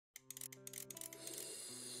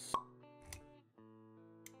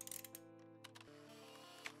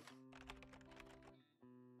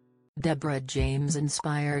Deborah James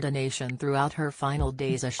inspired a nation throughout her final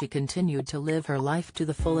days as she continued to live her life to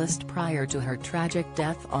the fullest prior to her tragic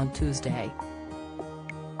death on Tuesday.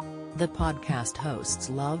 The podcast host's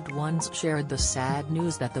loved ones shared the sad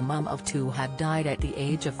news that the mum of two had died at the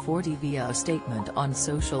age of 40 via a statement on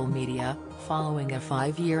social media, following a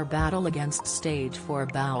 5-year battle against stage 4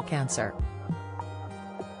 bowel cancer.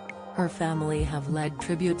 Her family have led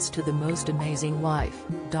tributes to the most amazing wife,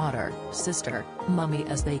 daughter, sister, mummy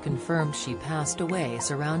as they confirmed she passed away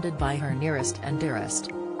surrounded by her nearest and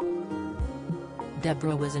dearest.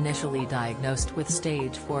 Deborah was initially diagnosed with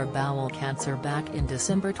stage 4 bowel cancer back in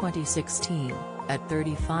December 2016, at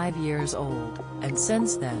 35 years old, and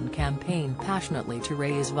since then campaigned passionately to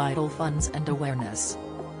raise vital funds and awareness.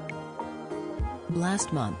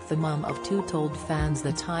 Last month the mum of two told fans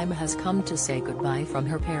the time has come to say goodbye from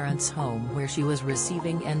her parents' home where she was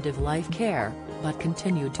receiving end-of-life care, but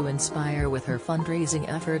continued to inspire with her fundraising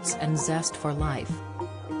efforts and zest for life.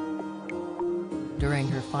 During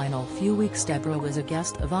her final few weeks, Deborah was a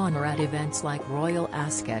guest of honor at events like Royal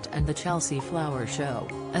Ascot and the Chelsea Flower Show,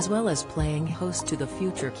 as well as playing host to the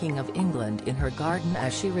future King of England in her garden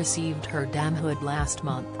as she received her damhood last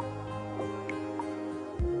month.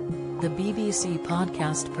 The BBC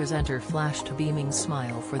podcast presenter flashed a beaming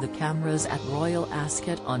smile for the cameras at Royal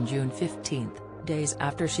Ascot on June 15, days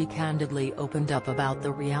after she candidly opened up about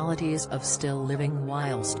the realities of still living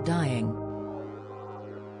whilst dying.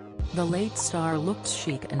 The late star looked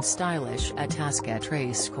chic and stylish at Ascot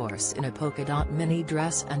Racecourse in a polka-dot mini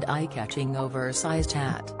dress and eye-catching oversized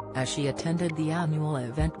hat, as she attended the annual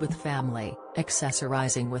event with family,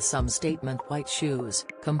 accessorizing with some statement white shoes,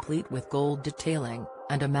 complete with gold detailing,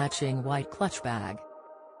 and a matching white clutch bag.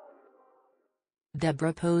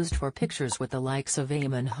 Deborah posed for pictures with the likes of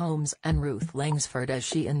Eamon Holmes and Ruth Langsford as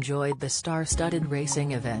she enjoyed the star-studded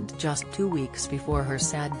racing event just 2 weeks before her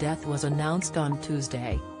sad death was announced on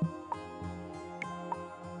Tuesday.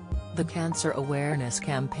 The cancer awareness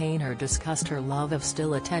campaigner discussed her love of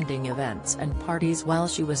still attending events and parties while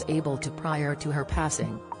she was able to prior to her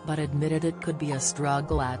passing, but admitted it could be a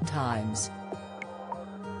struggle at times.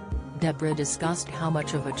 Deborah discussed how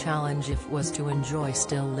much of a challenge it was to enjoy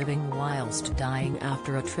still living whilst dying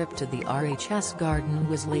after a trip to the RHS Garden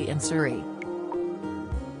Wisley in Surrey.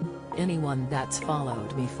 Anyone that's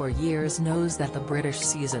followed me for years knows that the British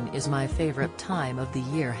season is my favourite time of the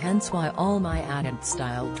year, hence why all my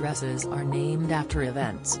Advent-style dresses are named after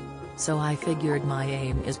events. So I figured my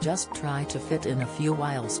aim is just try to fit in a few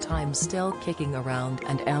whilst I'm still kicking around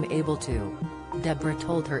and am able to, Deborah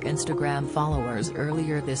told her Instagram followers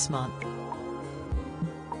earlier this month.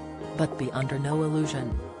 But be under no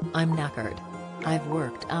illusion. I'm knackered. I've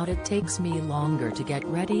worked out it takes me longer to get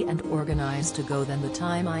ready and organized to go than the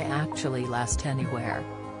time I actually last anywhere.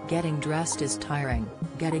 Getting dressed is tiring,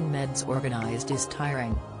 getting meds organized is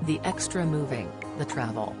tiring, the extra moving, the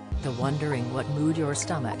travel, the wondering what mood your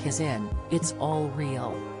stomach is in, it's all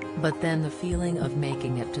real. But then the feeling of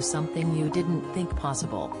making it to something you didn't think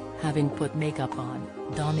possible, having put makeup on,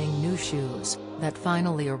 donning new shoes, that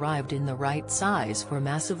finally arrived in the right size for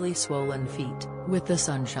massively swollen feet, with the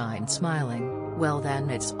sunshine smiling, well then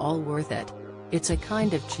it's all worth it. It's a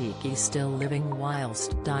kind of cheeky still living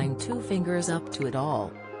whilst dying 2 fingers up to it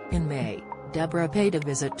all. In May, Deborah paid a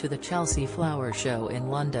visit to the Chelsea Flower Show in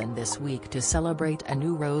London this week to celebrate a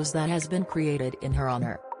new rose that has been created in her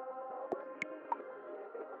honour.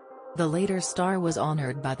 The later star was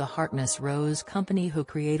honoured by the Harkness Rose Company, who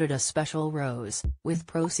created a special rose, with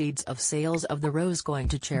proceeds of sales of the rose going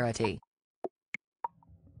to charity.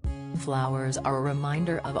 "Flowers are a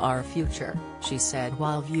reminder of our future," she said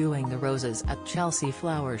while viewing the roses at Chelsea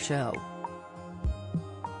Flower Show.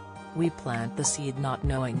 "We plant the seed not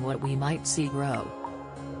knowing what we might see grow.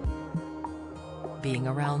 Being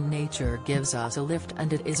around nature gives us a lift,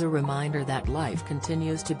 and it is a reminder that life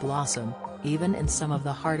continues to blossom, even in some of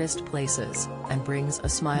the hardest places, and brings a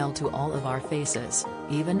smile to all of our faces,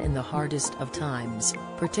 even in the hardest of times,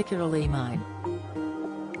 particularly mine."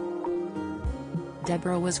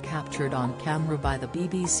 Deborah was captured on camera by the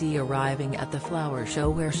BBC arriving at the flower show,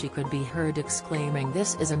 where she could be heard exclaiming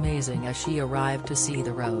 "This is amazing" as she arrived to see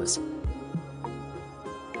the rose.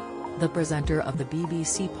 The presenter of the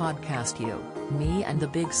BBC podcast You, Me and the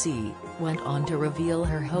Big C, went on to reveal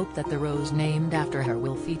her hope that the rose named after her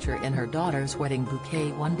will feature in her daughter's wedding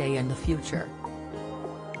bouquet one day in the future.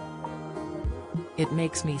 "It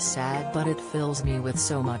makes me sad, but it fills me with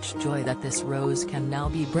so much joy that this rose can now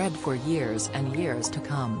be bred for years and years to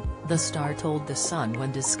come," the star told The Sun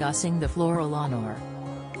when discussing the floral honor.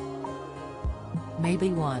 "Maybe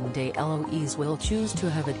one day Eloise will choose to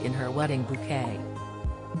have it in her wedding bouquet."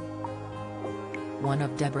 One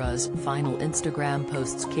of Deborah's final Instagram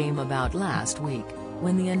posts came about last week,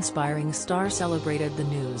 when the inspiring star celebrated the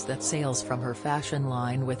news that sales from her fashion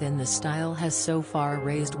line within the style has so far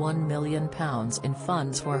raised £1 million in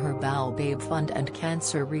funds for her Bal Babe Fund and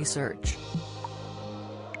cancer research.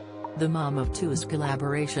 The mom of two's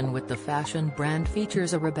collaboration with the fashion brand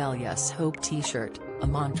features a rebellious hope t-shirt, a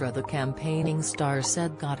mantra the campaigning star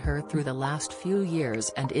said got her through the last few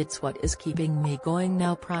years, and it's what is keeping me going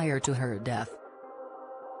now prior to her death.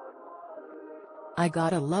 I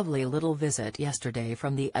got a lovely little visit yesterday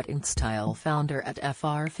from the @InStyle founder at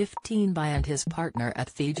FR15 by and his partner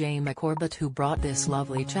at TJ McCorbett, who brought this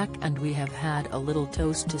lovely check, and we have had a little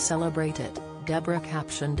toast to celebrate it, Deborah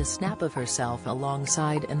captioned a snap of herself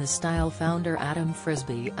alongside InStyle founder Adam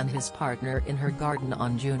Frisby and his partner in her garden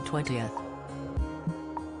on June 20th.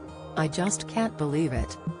 I just can't believe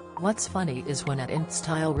it. What's funny is when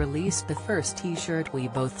 @InStyle released the first t-shirt we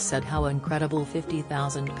both said how incredible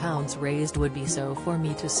 £50,000 raised would be, so for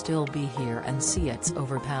me to still be here and see it's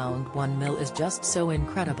over £1 million is just so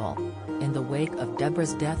incredible. In the wake of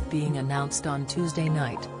Deborah's death being announced on Tuesday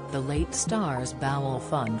night, the late star's Bowel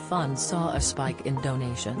Fund saw a spike in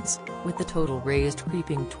donations, with the total raised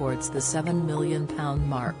creeping towards the £7 million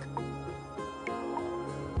mark.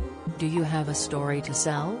 Do you have a story to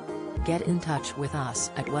sell? Get in touch with us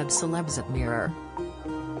at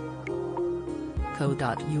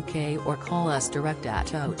webcelebs@mirror.co.uk or call us direct at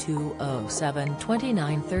 0207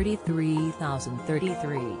 29 33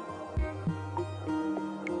 033.